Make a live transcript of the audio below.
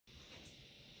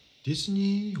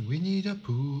Disney, Winnie the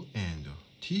Pooh, and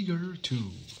Tiger 2.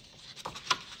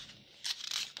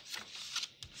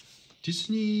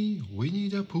 Disney, Winnie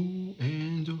the Pooh,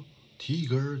 and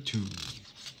Tiger 2.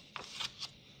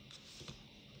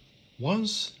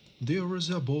 Once there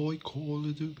was a boy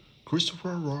called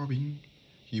Christopher Robin.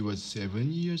 He was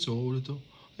 7 years old,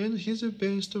 and his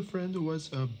best friend was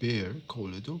a bear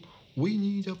called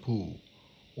Winnie the Pooh,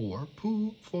 or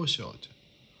Pooh for short.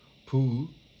 Pooh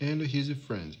and his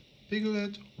friend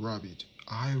Piglet, Rabbit,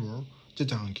 Iro, the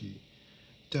donkey,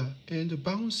 and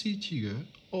Bouncy Tiger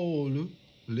all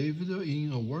lived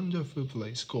in a wonderful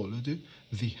place called the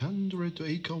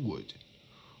 100-Acre Wood.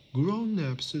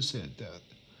 Grown-ups said that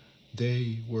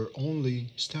they were only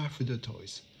stuffed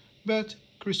toys, but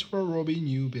Christopher Robin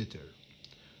knew better.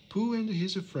 Pooh and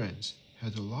his friends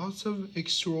had lots of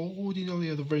extraordinary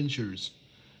adventures.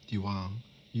 The one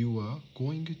you are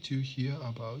going to hear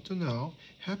about now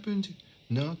happened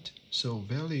not so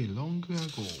very long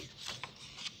ago.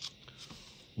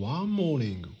 One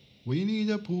morning, Winnie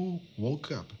the Pooh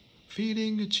woke up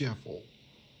feeling cheerful.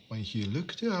 When he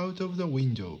looked out of the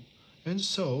window and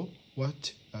saw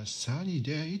what a sunny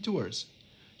day it was,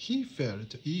 he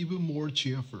felt even more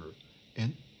cheerful,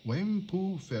 and when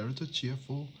Pooh felt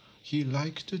cheerful, he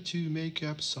liked to make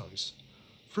up songs.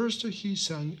 First he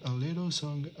sang a little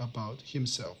song about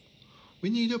himself.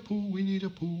 Winnie the Pooh, Winnie the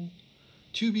Pooh,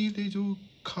 to be little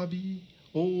cubby,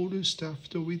 all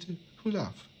stuffed with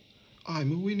fluff.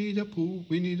 I'm Winnie the Pooh,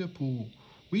 Winnie the Pooh,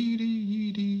 weedy,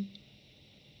 needy,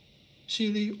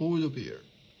 silly old bear.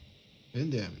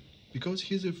 And then, because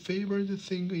his favorite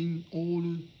thing in all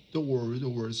the world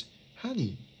was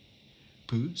honey,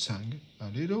 Pooh sang a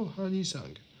little honey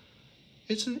song.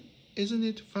 Isn't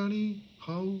it funny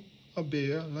how a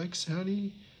bear likes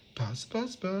honey? Buzz,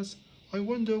 buzz, buzz. I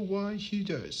wonder why he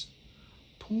does.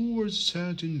 Pooh was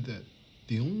certain that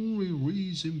the only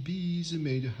reason bees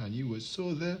made honey was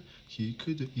so that he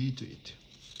could eat it.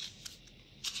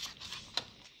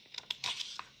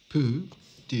 Pooh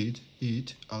did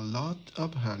eat a lot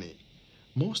of honey.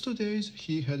 Most days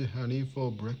he had honey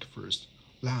for breakfast,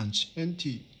 lunch, and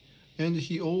tea, and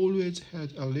he always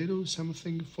had a little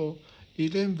something for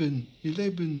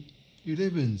 11s,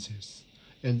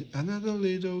 and another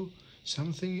little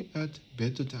something at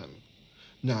bedtime.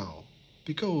 Now,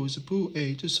 because Pooh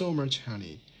ate so much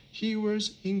honey, he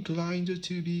was inclined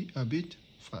to be a bit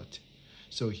fat,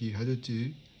 so he had to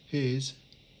do his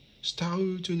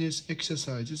stoutness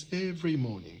exercises every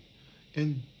morning.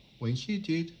 And when he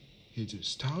did his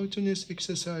stoutness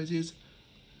exercises,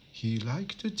 he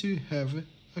liked to have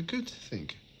a good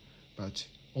think. But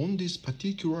on this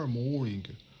particular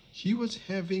morning, he was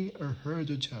having a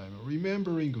hard time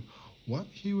remembering what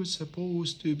he was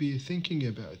supposed to be thinking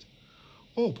about.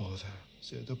 Oh, bother,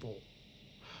 said the boy.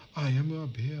 I am a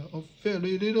bear of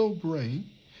very little brain.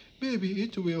 Maybe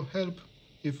it will help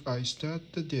if I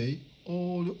start the day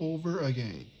all over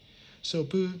again. So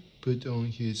Pooh put on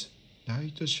his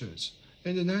nightshirts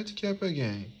and the nightcap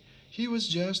again. He was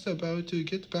just about to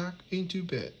get back into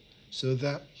bed so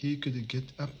that he could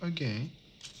get up again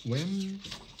when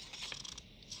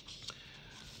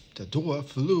the door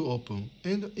flew open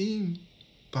and in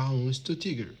bounced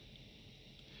Tigger.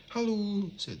 Hello,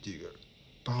 said Tigger,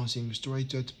 bouncing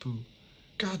straight at Pooh.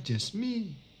 Goodness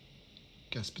me,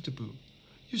 gasped Pooh.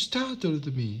 You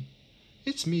startled me.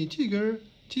 It's me, Tigger,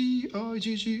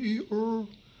 Tigger.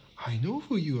 I know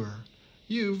who you are.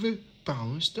 You've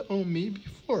bounced on me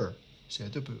before,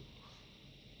 said Pooh.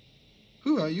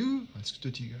 Who are you? asked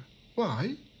Tigger.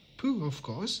 Why, Pooh, of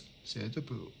course, said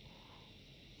Pooh.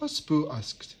 What's Pooh?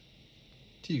 asked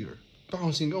Tigger,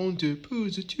 bouncing onto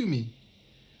Pooh's tummy.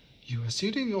 You are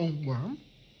sitting on one,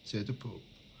 said Pooh,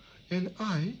 and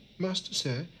I must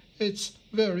say it's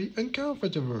very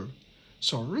uncomfortable.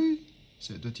 Sorry,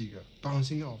 said Tigger,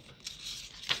 bouncing off.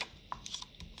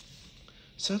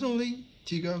 Suddenly,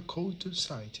 Tigger caught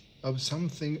sight of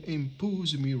something in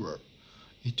Pooh's mirror.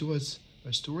 It was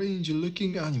a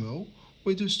strange-looking animal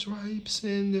with stripes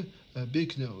and a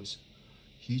big nose.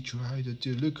 He tried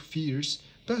to look fierce,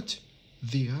 but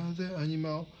the other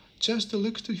animal just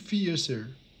looked fiercer.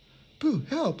 Pooh,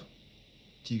 help!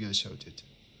 Tigger shouted.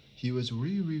 He was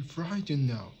really frightened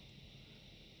now.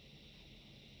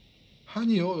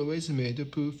 Honey always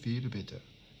made Pooh feel better,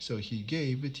 so he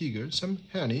gave Tigger some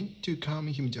honey to calm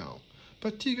him down.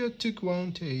 But Tigger took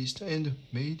one taste and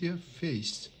made a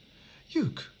face.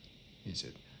 Yuck, he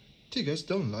said. Tigers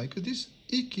don't like this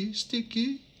icky,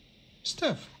 sticky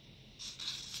stuff.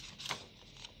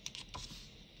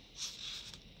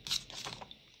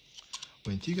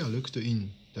 When Tigger looked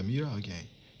in the mirror again,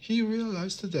 he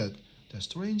realized that the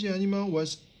strange animal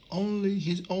was only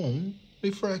his own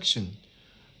reflection.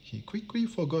 He quickly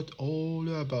forgot all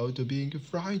about being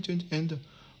frightened and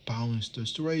bounced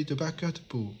straight back at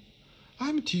Pooh.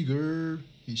 I'm Tigger,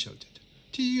 he shouted.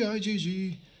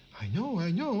 Tigg. I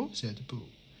know, said Pooh.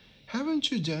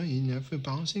 Haven't you done enough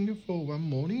bouncing for one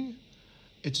morning?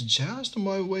 It's just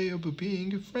my way of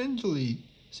being friendly,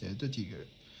 said the Tigger.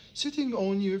 Sitting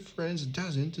on your friends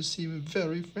doesn't seem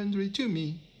very friendly to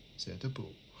me, said Pooh.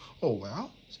 Oh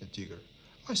well, said Tigger.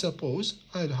 I suppose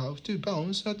I'd have to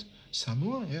bounce at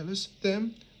someone else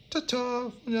then. Ta-ta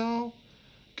for now.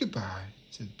 Goodbye,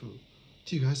 said Pooh.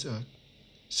 Tigers are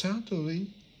certainly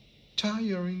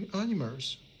tiring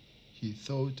animals, he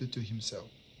thought to himself.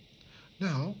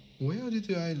 Now, where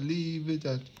did I leave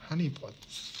that honey pot?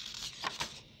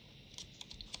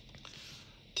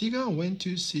 Tigger went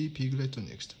to see Piglet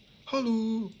next.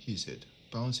 Hello, he said,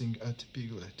 bouncing at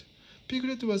Piglet.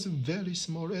 Piglet was very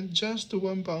small, and just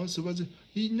one bounce was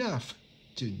enough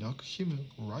to knock him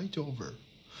right over.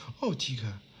 Oh,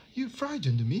 Tigger, you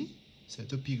frightened me, said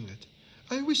Piglet.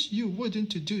 I wish you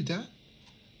wouldn't do that.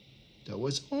 That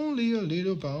was only a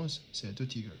little bounce, said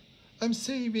Tigger. I'm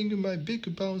saving my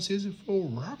big bounces for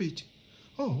Rabbit.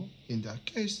 Oh, in that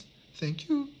case, thank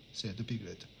you, said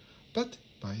Piglet. But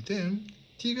by then,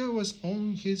 Tigger was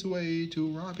on his way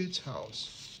to Rabbit's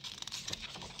house.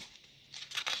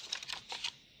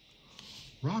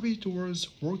 Rabbit was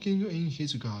working in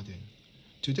his garden.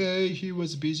 Today he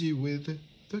was busy with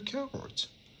the carrots.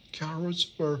 Carrots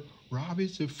were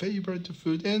Rabbit's favorite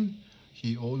food, and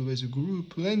he always grew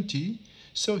plenty,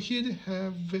 so he'd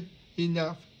have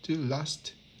enough to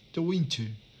last the winter.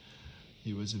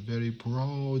 He was very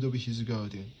proud of his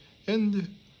garden and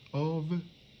of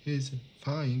his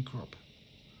fine crop.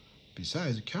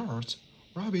 Besides carrots,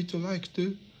 Rabbit liked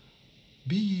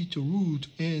beetroot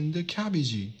and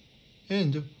cabbage,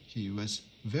 and he was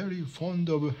very fond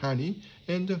of honey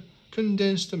and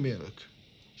condensed milk.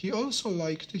 He also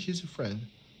liked his friend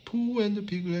Pooh and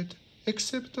Piglet,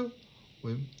 except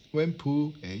when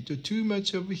Pooh ate too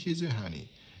much of his honey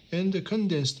and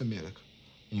condensed milk.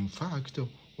 In fact,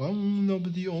 one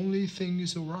of the only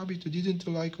things Rabbit didn't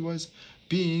like was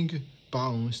being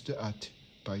bounced at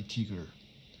by Tigger.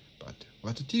 But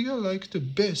what Tigger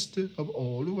liked best of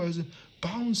all was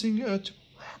bouncing at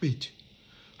Rabbit.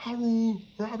 Hello,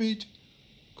 Rabbit,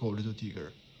 called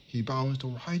Tigger. He bounced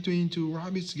right into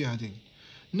Rabbit's garden,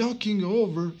 knocking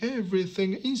over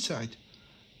everything inside.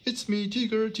 It's me,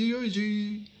 Tigger,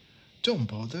 Tigg. Don't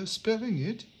bother spelling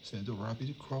it, said the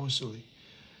Rabbit crossly.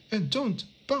 And don't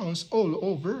bounce all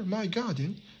over my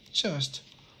garden. Just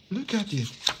look at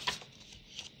it.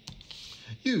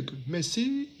 Ugh,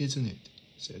 messy, isn't it?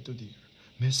 Said the Tigger.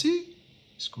 Messy?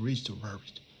 Screeched the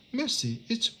Rabbit. Messy,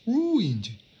 it's ruined,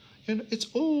 and it's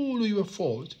all your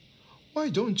fault. Why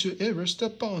don't you ever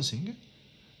stop bouncing?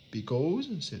 Because,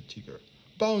 said Tigger,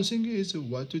 bouncing is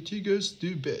what Tiggers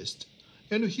do best.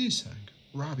 And he sang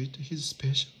Rabbit his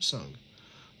special song.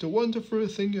 The wonderful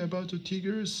thing about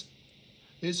Tiggers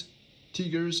is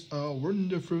Tiggers are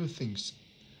wonderful things.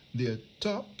 Their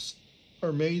tops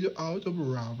are made out of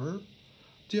rubber.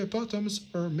 Their bottoms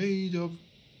are made of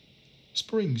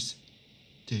springs.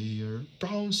 They are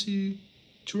bouncy,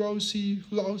 drowsy,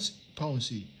 flousy,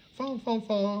 pouncy. Fun, fun,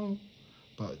 fun.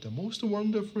 But the most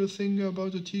wonderful thing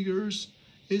about the Tiggers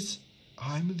is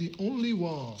I'm the only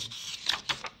one.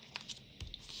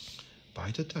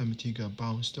 By the time Tigger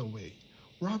bounced away,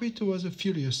 Rabbit was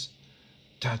furious.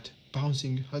 That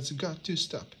bouncing has got to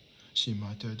stop, she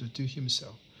muttered to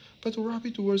himself. But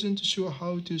Rabbit wasn't sure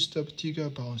how to stop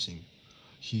Tigger bouncing.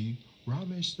 He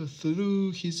rummaged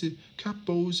through his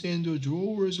cupboards and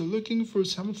drawers looking for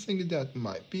something that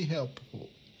might be helpful.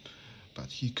 But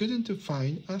he couldn't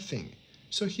find a thing,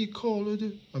 so he called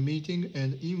a meeting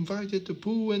and invited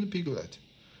Pooh and Piglet.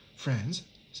 Friends,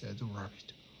 said the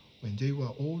Rabbit, when they were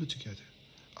all together,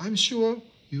 I'm sure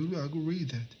you'll agree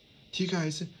that Tigger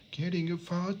is getting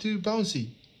far too bouncy.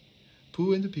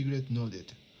 Pooh and Piglet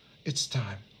nodded. It's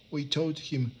time we taught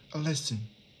him a lesson.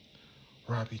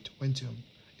 Rabbit went on.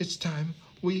 It's time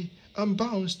we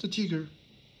unbounced Tigger.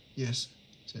 Yes,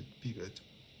 said Piglet.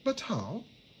 But how?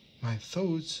 My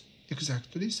thoughts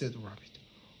exactly, said Rabbit.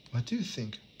 What do you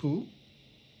think, Pooh?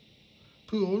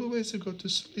 Pooh always got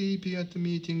sleepy at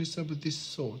meetings of this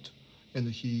sort, and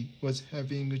he was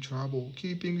having trouble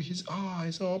keeping his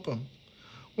eyes open.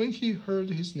 When he heard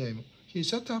his name, he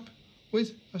sat up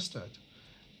with a start.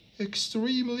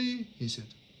 Extremely, he said.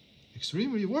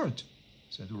 Extremely what?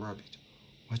 Said the Rabbit.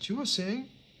 What you are saying?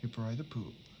 Replied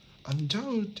Pooh.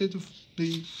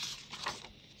 Undoubtedly.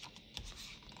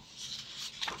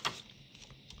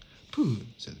 Pooh,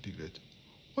 said Piglet.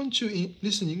 Weren't you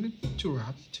listening to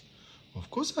Rabbit?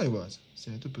 Of course I was,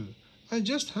 said Pooh. I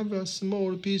just have a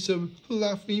small piece of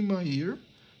fluff in my ear.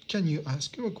 Can you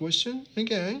ask your question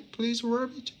again, please,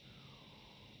 Rabbit?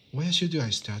 Where should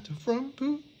I start from,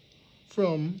 Pooh?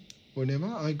 From whenever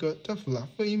I got the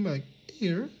fluff in my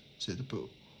ear, said Pooh.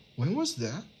 When was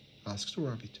that? Asked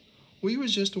Rabbit. We were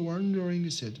just wondering,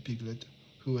 said Piglet,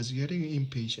 who was getting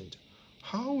impatient,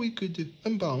 how we could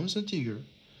unbounce a tiger.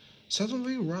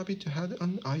 Suddenly Rabbit had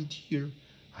an idea.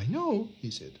 I know, he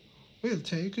said. We'll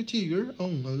take a tiger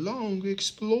on a long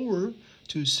explorer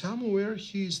to somewhere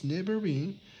he's never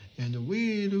been, and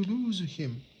we'll lose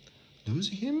him. Lose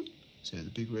him?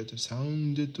 Said Piglet,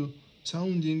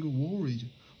 sounding worried.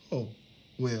 Oh,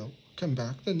 well, come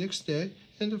back the next day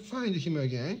and find him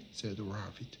again, said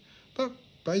Rabbit. But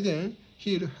by then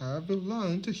he'll have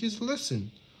learned his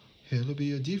lesson. He'll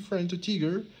be a different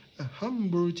tiger, a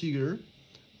humble tiger,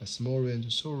 a small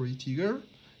and sorry tiger,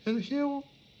 and he'll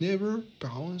never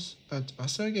bounce at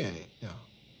us again. Now,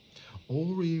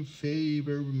 all in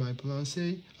favor of my plan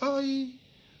say, aye,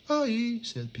 aye,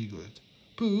 said Piglet.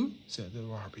 Pooh, said the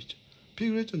Rabbit.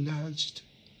 Piglet nudged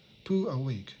Pooh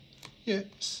awake.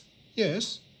 Yes,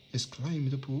 yes,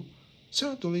 exclaimed Pooh.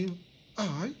 Certainly,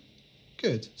 aye.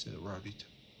 Good, said Rabbit.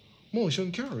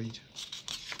 Motion carried.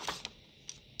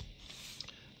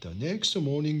 The next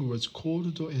morning was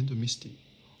cold and misty.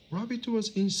 Rabbit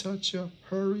was in such a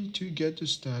hurry to get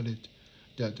started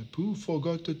that Pooh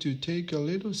forgot to take a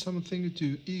little something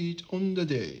to eat on the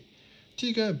day.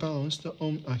 Tigger bounced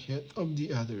on ahead of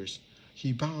the others.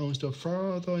 He bounced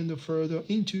further and further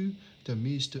into the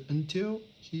mist until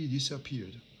he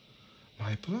disappeared.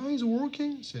 My plan is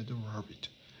working, said the Rabbit.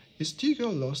 Is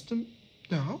Tigger lost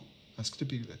now? Asked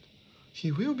Piglet.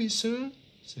 He will be soon,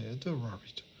 said the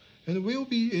Rabbit, and we'll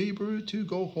be able to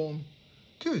go home.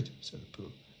 Good, said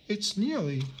Pooh. It's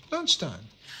nearly lunchtime.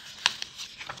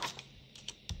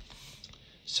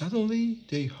 Suddenly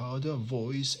they heard a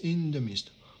voice in the mist.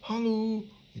 Hello,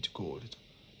 it called.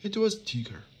 It was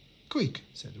Tigger. Quick,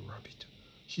 said the Rabbit.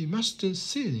 He mustn't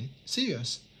see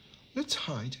us. Let's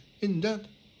hide in that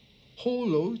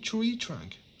hollow tree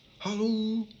trunk.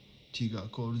 Hello, Tigger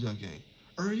called again.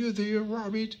 Are you there,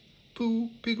 Rabbit? Pooh,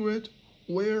 Piglet,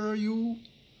 where are you?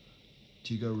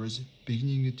 Tigger was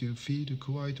beginning to feel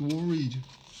quite worried.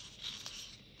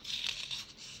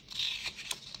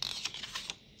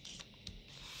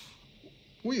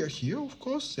 We are here, of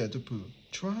course, said Pooh,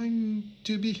 trying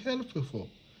to be helpful.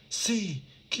 Say,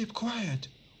 keep quiet,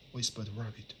 whispered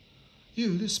Rabbit.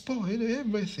 You'll spoil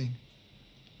everything.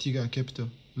 Tigger kept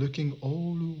looking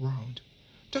all round.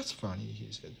 That's funny,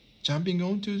 he said, jumping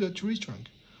onto the tree trunk.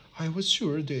 I was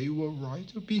sure they were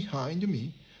right behind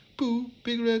me. Pooh,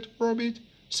 Piglet, Rabbit,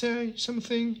 say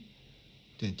something.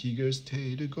 Then Tigger's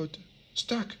tail got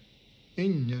stuck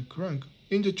in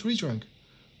the tree trunk.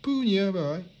 Pooh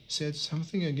nearby said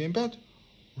something again, but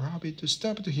Rabbit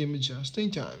stopped him just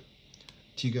in time.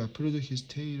 Tigger pulled his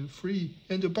tail free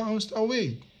and bounced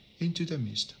away into the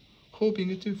mist,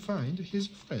 hoping to find his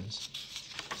friends.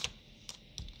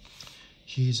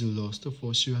 He's lost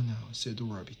for sure now, said the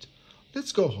Rabbit.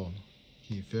 Let's go home.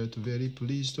 He felt very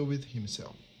pleased with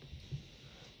himself.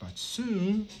 But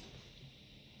soon,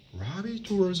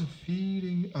 Rabbit was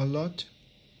feeling a lot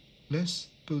less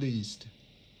pleased.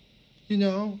 You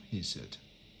know, he said,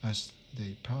 as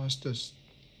they passed the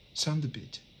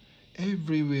sandpit,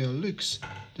 everywhere looks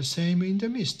the same in the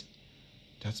mist.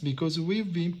 That's because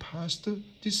we've been past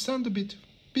this sandpit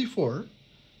before,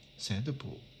 said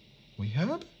Pooh. We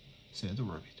have? Said the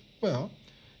Rabbit. Well,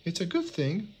 it's a good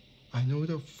thing I know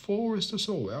the forest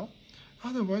so well,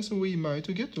 otherwise we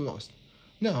might get lost.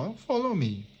 Now follow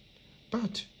me.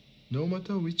 But no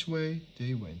matter which way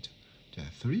they went, the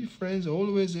three friends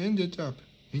always ended up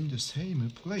in the same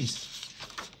place.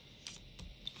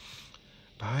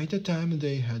 By the time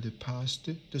they had passed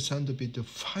the sandpit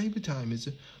 5 times,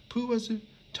 Pooh was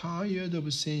tired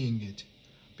of seeing it.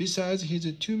 Besides, his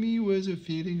tummy was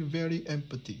feeling very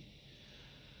empty.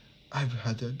 I've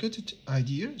had a good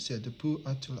idea, said Pooh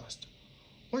at last.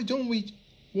 Why don't we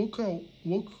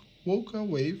walk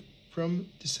away from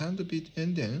the sandpit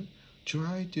and then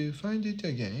try to find it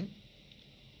again?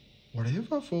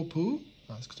 Whatever for, Pooh?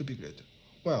 Asked Piglet.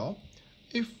 Well,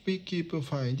 if we keep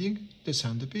finding the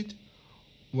sandpit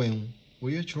when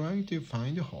we are trying to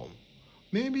find home,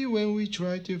 maybe when we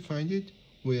try to find it,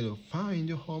 we'll find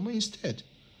home instead.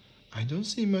 I don't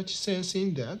see much sense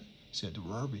in that, said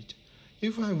Rabbit.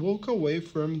 If I walk away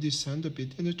from this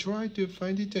sandpit and try to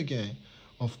find it again,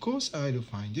 of course I'll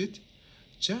find it.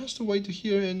 Just wait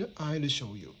here and I'll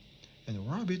show you. And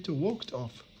Rabbit walked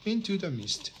off into the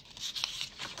mist.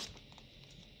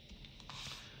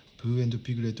 Pooh and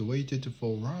Piglet waited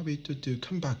for Rabbit to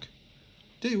come back.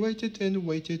 They waited and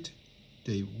waited.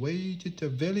 They waited a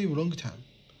very long time.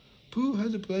 Pooh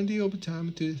had plenty of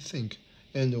time to think,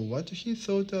 and what he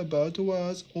thought about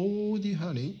was all the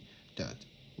honey that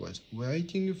was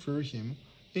waiting for him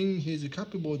in his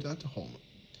cupboard at home.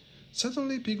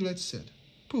 Suddenly Piglet said,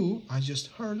 "Pooh, I just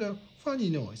heard a funny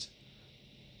noise."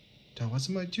 "That was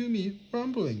my tummy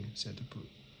rumbling," said Pooh.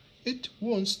 "It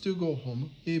wants to go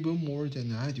home even more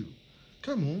than I do.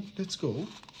 Come on, let's go."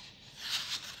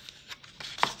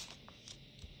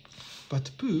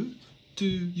 "But Pooh, do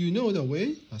you know the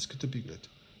way?" asked Piglet.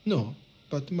 "No,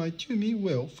 but my tummy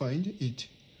will find it,"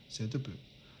 said Pooh.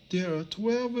 "There are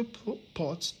 12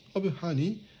 pots of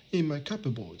honey in my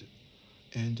cupboard,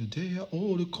 and they are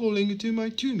all calling to my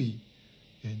tummy.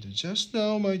 And just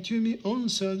now my tummy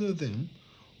answered them.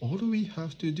 All we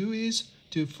have to do is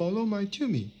to follow my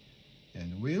tummy,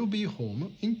 and we'll be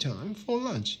home in time for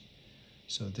lunch."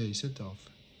 So they set off.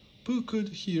 Pooh could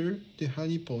hear the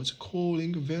honey pots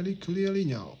calling very clearly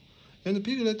now, and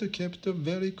Piglet kept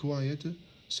very quiet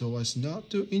so as not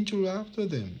to interrupt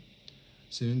them.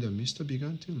 Soon the mist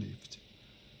began to lift,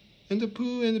 and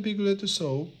Pooh and Piglet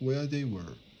saw where they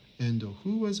were, and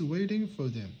who was waiting for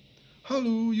them.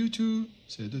 "Hello, you two,"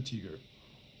 said the Tiger.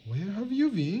 "Where have you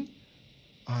been?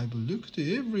 I've looked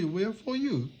everywhere for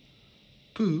you."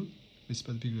 "Pooh,"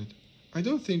 whispered Piglet, "I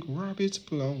don't think Rabbit's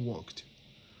plan worked."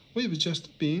 "We've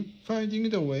just been finding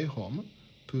the way home,"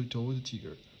 Pooh told the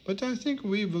Tiger, "but I think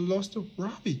we've lost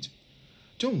Rabbit."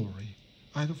 "Don't worry,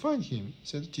 I'll find him,"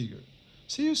 said the Tiger.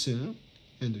 "See you soon."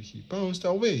 And he bounced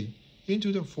away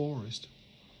into the forest.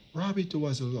 Rabbit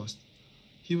was lost.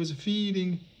 He was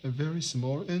feeling very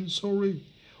small and sorry.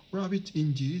 Rabbit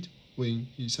indeed, when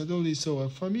he suddenly saw a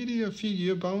familiar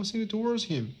figure bouncing towards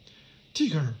him.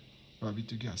 "Tiger!"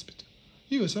 Rabbit gasped.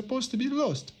 "You are supposed to be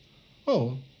lost."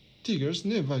 "Oh, tigers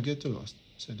never get lost,"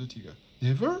 said the Tiger.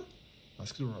 "Never?"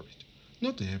 asked the Rabbit.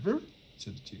 "Not ever,"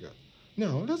 said the Tiger.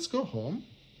 "Now let's go home."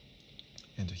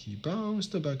 And he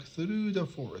bounced back through the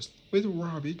forest, with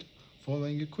Rabbit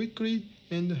following quickly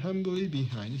and humbly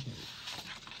behind him.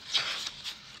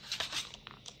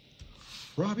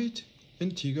 Rabbit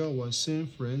and Tiger were soon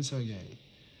friends again.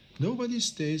 Nobody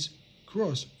stays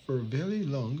cross for very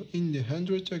long in the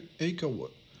 100-acre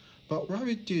wood, but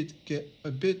Rabbit did get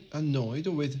a bit annoyed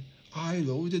with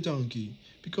aloud the donkey,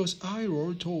 because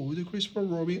aloud told Christopher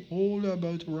Robin all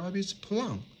about Rabbit's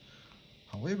plan.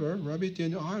 However, Rabbit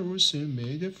and aloud soon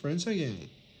made friends again.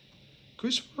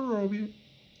 Christopher Robin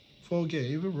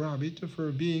forgave Rabbit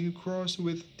for being cross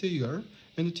with Tiger,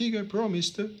 and Tiger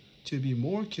promised to be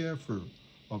more careful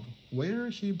of where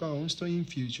he bounced in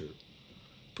future.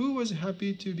 Pooh was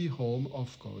happy to be home,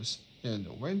 of course,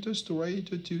 and went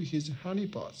straight to his honey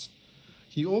pots.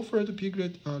 He offered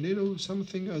Piglet a little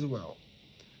something as well,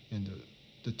 and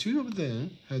the two of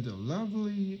them had a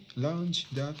lovely lunch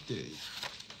that day.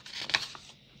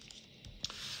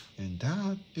 And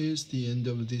that is the end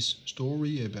of this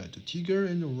story about Tiger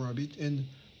and Rabbit and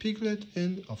Piglet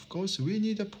and, of course,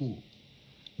 Winnie the Pooh.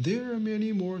 There are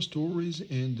many more stories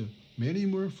and many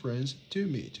more friends to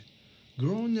meet.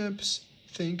 Grown-ups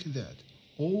think that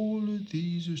all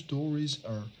these stories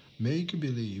are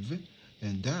make-believe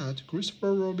and that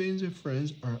Christopher Robin's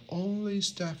friends are only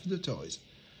stuffed toys.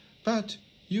 But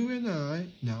you and I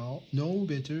now know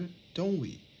better, don't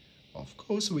we? Of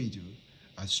course we do.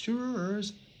 As sure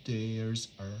as there's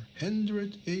a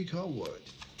 100-acre wood.